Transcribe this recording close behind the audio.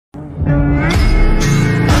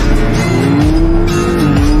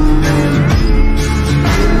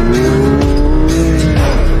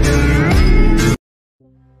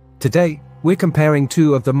Today, we're comparing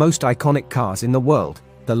two of the most iconic cars in the world,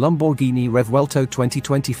 the Lamborghini Revuelto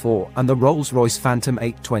 2024 and the Rolls-Royce Phantom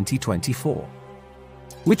VIII 2024.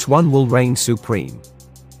 Which one will reign supreme?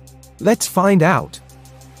 Let's find out.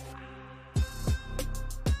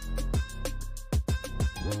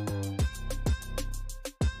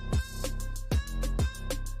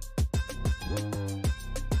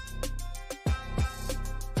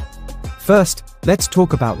 First, let's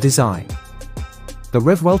talk about design. The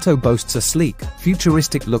Revuelto boasts a sleek,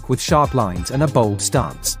 futuristic look with sharp lines and a bold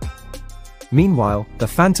stance. Meanwhile, the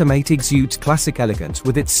Phantom VIII exudes classic elegance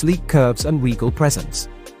with its sleek curves and regal presence.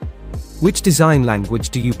 Which design language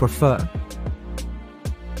do you prefer?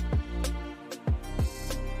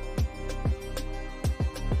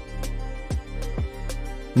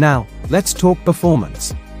 Now, let's talk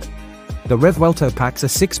performance. The Revuelto packs a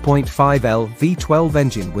 6.5L V12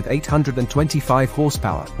 engine with 825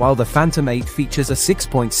 horsepower, while the Phantom VIII features a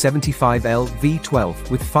 6.75L V12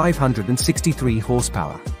 with 563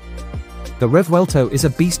 horsepower. The Revuelto is a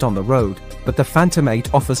beast on the road, but the Phantom VIII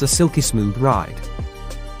offers a silky smooth ride.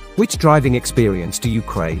 Which driving experience do you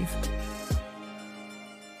crave?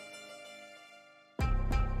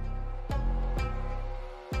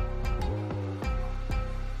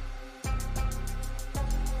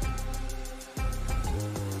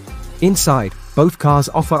 Inside, both cars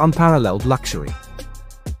offer unparalleled luxury.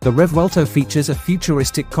 The Revuelto features a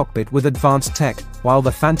futuristic cockpit with advanced tech, while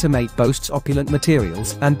the Phantom VIII boasts opulent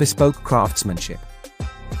materials and bespoke craftsmanship.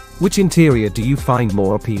 Which interior do you find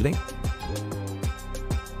more appealing?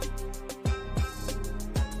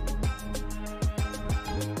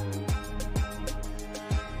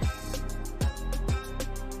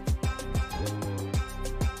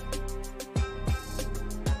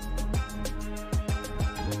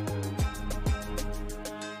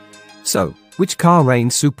 So, which car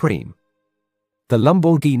reigns supreme? The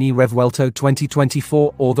Lamborghini Revuelto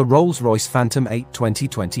 2024 or the Rolls-Royce Phantom VIII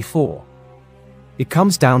 2024? It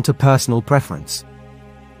comes down to personal preference.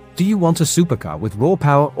 Do you want a supercar with raw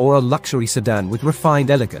power or a luxury sedan with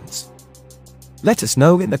refined elegance? Let us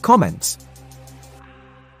know in the comments.